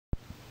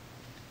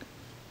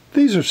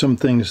These are some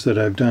things that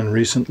I've done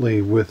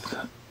recently with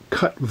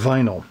cut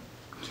vinyl.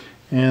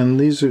 And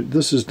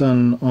this is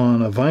done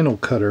on a vinyl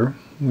cutter,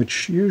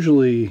 which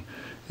usually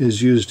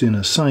is used in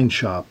a sign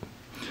shop.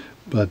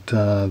 But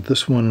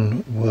this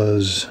one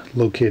was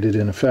located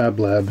in a fab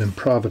lab in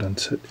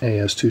Providence at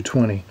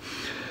AS220.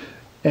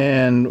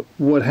 And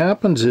what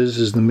happens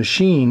is the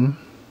machine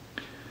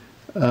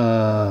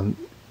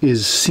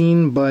is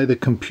seen by the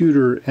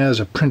computer as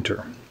a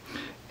printer.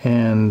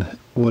 And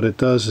what it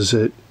does is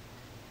it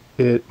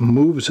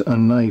moves a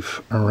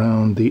knife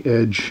around the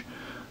edge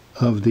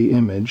of the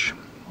image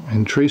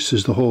and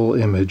traces the whole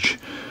image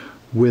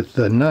with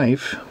the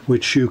knife,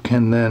 which you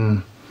can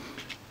then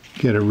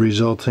get a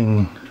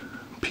resulting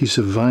piece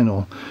of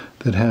vinyl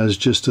that has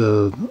just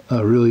a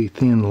really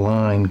thin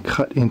line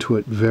cut into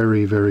it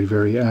very, very,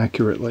 very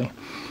accurately.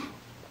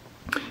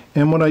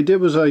 And what I did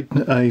was I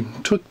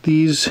took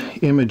these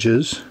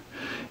images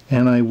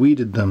and I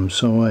weeded them,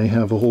 so I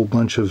have a whole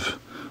bunch of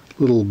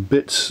little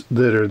bits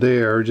that are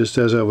there. Just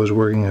as I was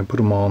working, I put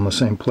them all in the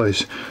same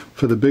place.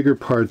 For the bigger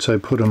parts, I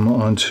put them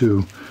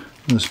onto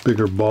this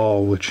bigger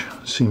ball, which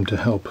seemed to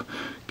help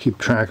keep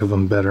track of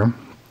them better.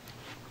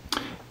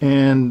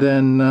 And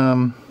then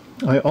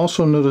I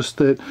also noticed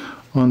that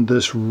on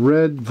this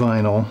red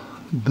vinyl,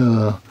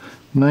 the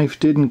knife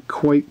didn't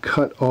quite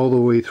cut all the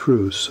way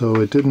through, so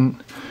it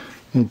didn't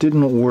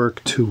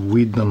work to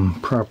weed them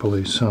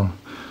properly. So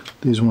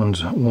these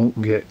ones won't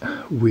get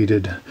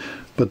weeded.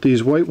 But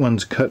these white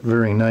ones cut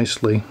very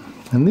nicely,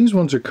 and these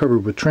ones are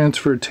covered with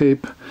transfer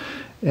tape,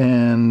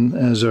 and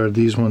as are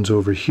these ones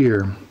over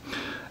here.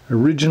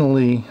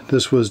 Originally,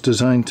 this was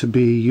designed to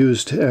be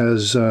used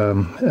as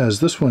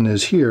this one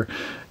is here,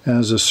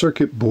 as a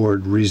circuit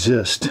board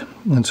resist.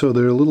 And so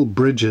there are little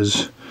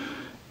bridges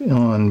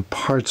on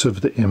parts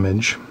of the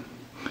image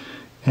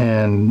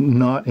and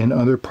not in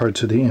other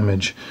parts of the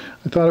image.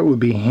 I thought it would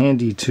be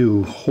handy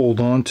to hold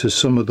on to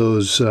some of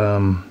those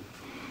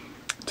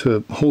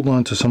to hold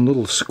on to some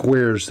little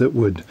squares that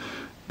would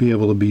be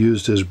able to be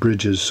used as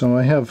bridges. So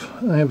I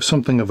have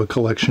something of a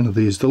collection of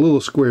these. The little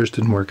squares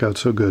didn't work out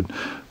so good,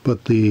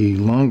 but the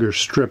longer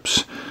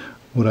strips,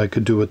 what I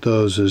could do with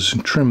those is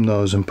trim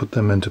those and put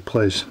them into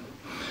place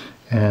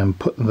and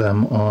put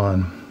them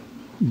on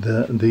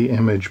the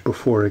image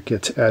before it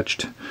gets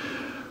etched.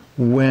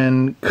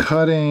 When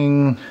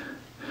cutting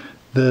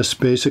this,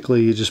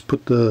 basically you just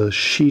put the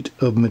sheet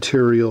of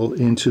material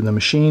into the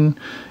machine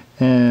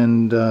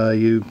and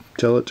you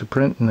tell it to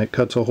print, and it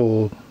cuts a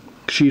whole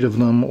sheet of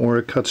them, or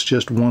it cuts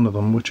just one of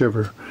them,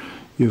 whichever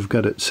you've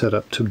got it set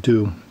up to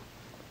do.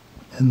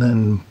 And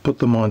then put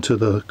them onto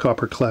the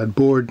copper clad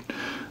board.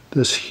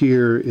 This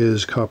here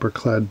is copper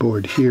clad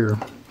board here.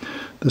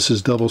 This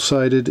is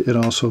double-sided. It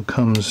also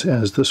comes,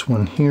 as this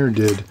one here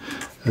did,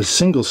 as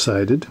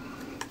single-sided.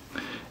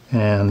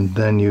 And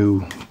then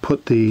you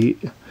put the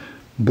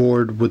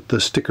board with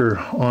the sticker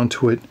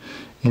onto it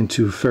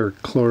into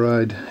ferric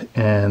chloride,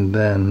 and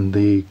then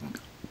the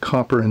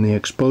copper in the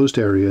exposed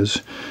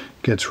areas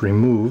gets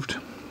removed,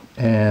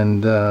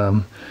 and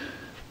the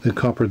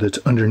copper that's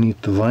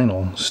underneath the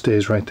vinyl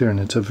stays right there, and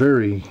it's a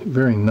very,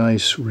 very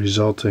nice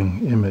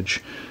resulting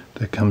image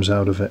that comes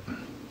out of it.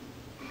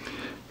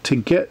 To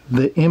get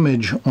the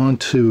image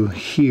onto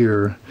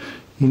here,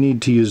 you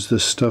need to use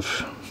this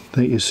stuff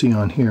that you see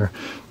on here.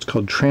 It's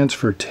called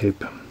transfer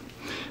tape,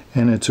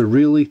 and it's a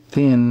really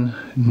thin,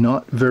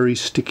 not very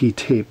sticky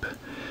tape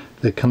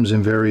that comes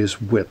in various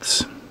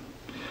widths.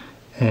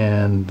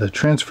 And the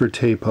transfer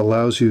tape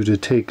allows you to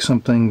take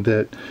something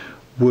that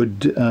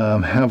would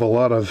have a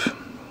lot of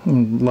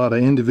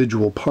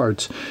individual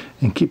parts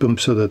and keep them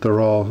so that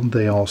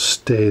they all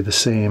stay the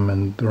same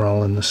and they're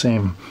all in the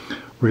same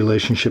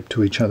relationship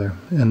to each other.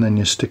 And then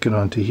you stick it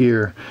onto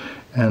here,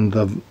 and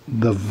the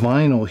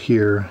vinyl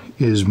here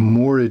is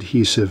more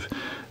adhesive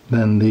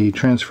than the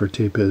transfer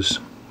tape is.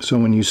 So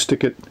when you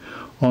stick it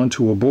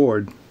onto a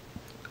board,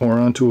 or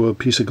onto a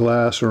piece of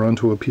glass, or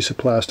onto a piece of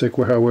plastic,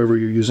 or however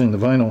you're using the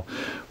vinyl,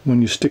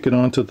 when you stick it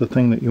onto the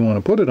thing that you want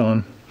to put it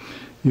on,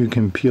 you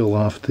can peel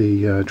off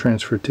the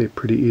transfer tape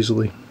pretty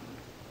easily.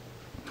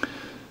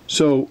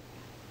 So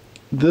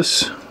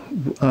these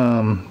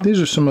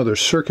are some other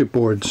circuit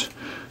boards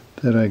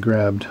that I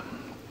grabbed.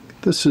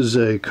 This is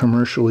a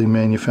commercially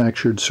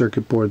manufactured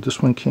circuit board.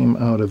 This one came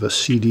out of a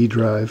CD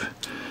drive,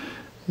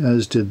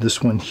 as did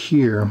this one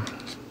here.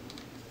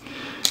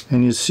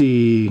 And you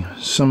see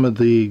some of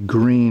the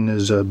green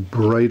is a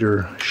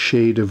brighter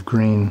shade of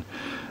green,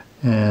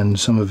 and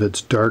some of it's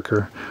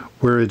darker.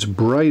 Where it's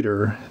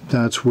brighter,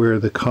 that's where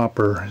the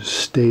copper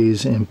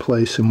stays in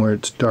place, and where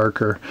it's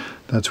darker,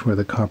 that's where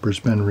the copper's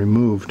been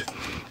removed.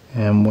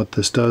 And what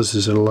this does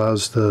is it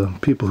allows the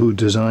people who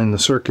design the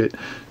circuit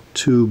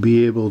to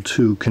be able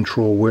to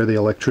control where the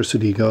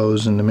electricity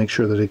goes and to make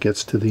sure that it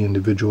gets to the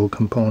individual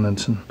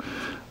components and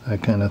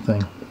that kind of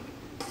thing.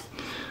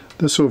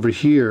 This over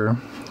here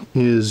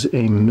is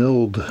a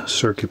milled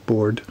circuit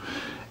board,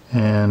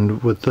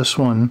 and with this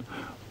one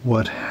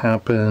what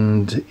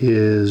happened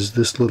is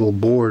this little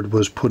board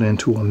was put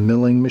into a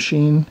milling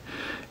machine,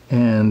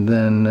 and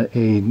then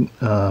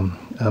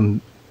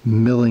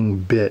milling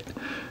bit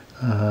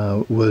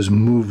was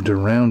moved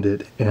around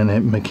it, and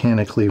it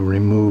mechanically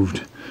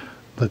removed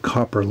the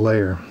copper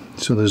layer.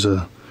 So there's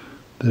a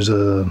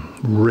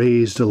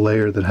raised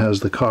layer that has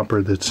the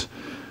copper that's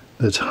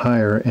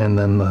higher, and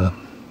then the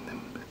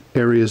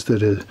areas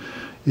that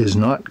is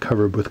not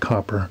covered with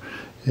copper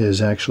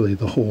is actually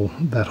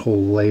that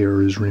whole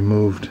layer is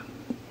removed.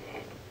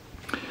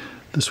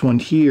 This one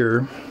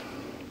here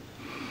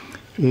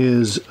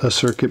is a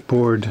circuit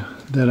board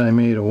that I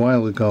made a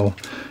while ago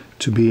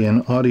to be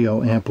an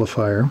audio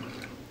amplifier,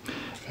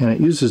 and it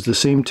uses the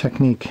same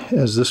technique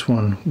as this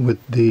one,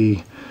 with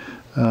the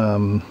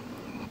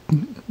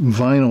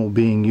vinyl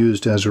being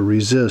used as a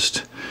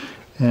resist.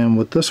 And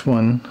with this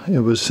one, it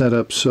was set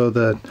up so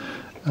that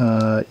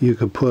you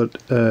could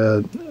put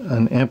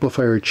an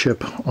amplifier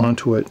chip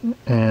onto it,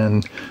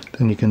 and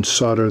then you can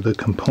solder the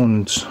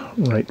components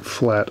right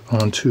flat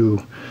onto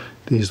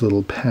these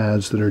little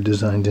pads that are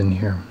designed in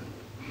here.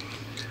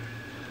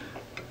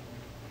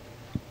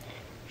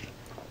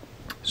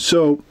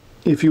 So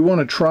if you want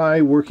to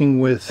try working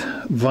with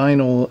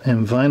vinyl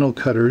and vinyl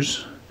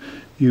cutters,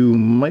 you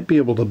might be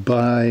able to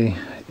buy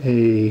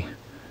a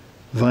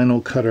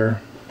vinyl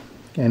cutter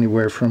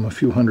anywhere from a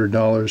few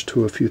 $100s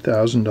to a few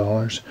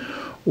 $1,000s,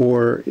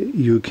 or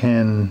you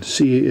can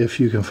see if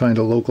you can find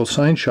a local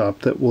sign shop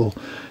that will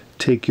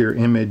take your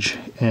image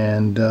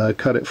and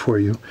cut it for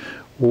you,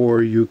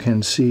 or you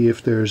can see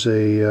if there's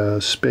a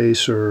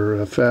space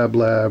or a fab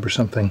lab or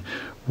something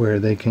where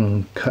they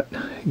can cut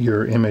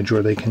your image,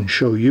 or they can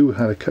show you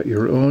how to cut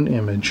your own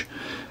image.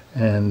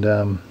 And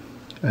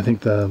I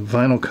think the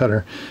vinyl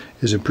cutter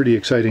is a pretty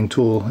exciting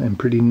tool and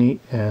pretty neat,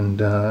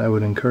 and I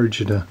would encourage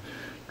you to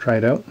try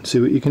it out and see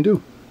what you can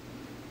do.